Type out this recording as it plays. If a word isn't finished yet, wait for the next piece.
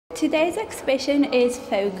Today's exhibition is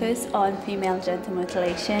focused on female genital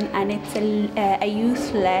mutilation, and it's a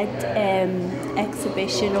youth-led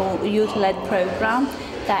exhibition or youth-led program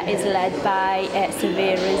that is led by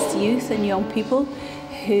Severa's youth and young people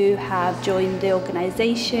who have joined the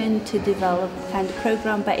organisation to develop kind of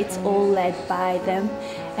program, but it's all led by them.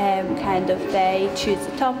 They choose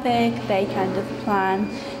a topic, they kind of plan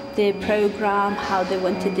the program, how they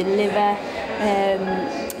want to deliver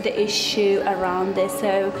the issue around this.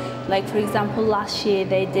 So, like for example, last year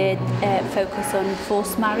they did focus on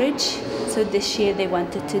forced marriage. So this year they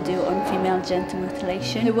wanted to do on female genital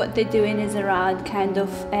mutilation. So what they're doing is around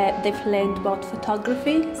they've learned about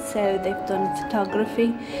photography. So they've done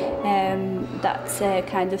photography. That's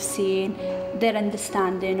kind of seeing their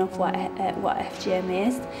understanding of what FGM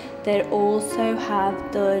is. They also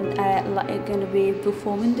have done going to be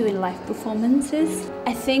doing live performances.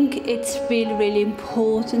 I think it's really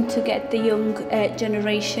important to get the young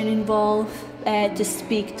generation involved, to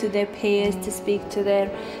speak to their peers, to speak to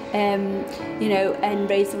their and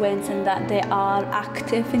raise awareness, and that they are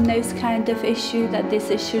active in those kind of issues, that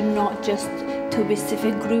this issue not just to a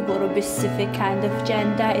specific group or a specific kind of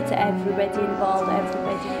gender, it's everybody involved,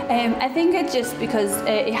 everybody. I think it's just because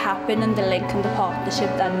it happened and the link and the partnership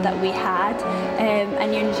that we had,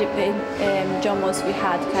 and John was, we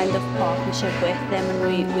had kind of partnership with them,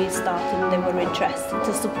 and we started and they were interested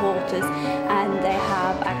to support us, and they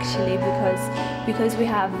have actually, because we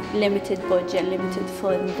have limited budget, limited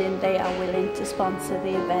funding, they are willing to sponsor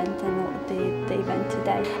the event and the event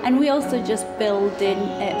today. And we also just building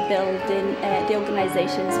the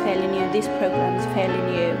organisation is fairly new, this programme is fairly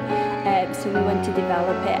new, so we want to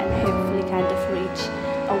develop it and hopefully kind of reach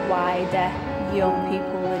a wider young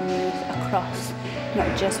people and youth across,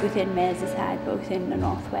 not just within Merseyside but within the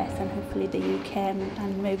North West and hopefully the UK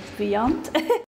and maybe beyond.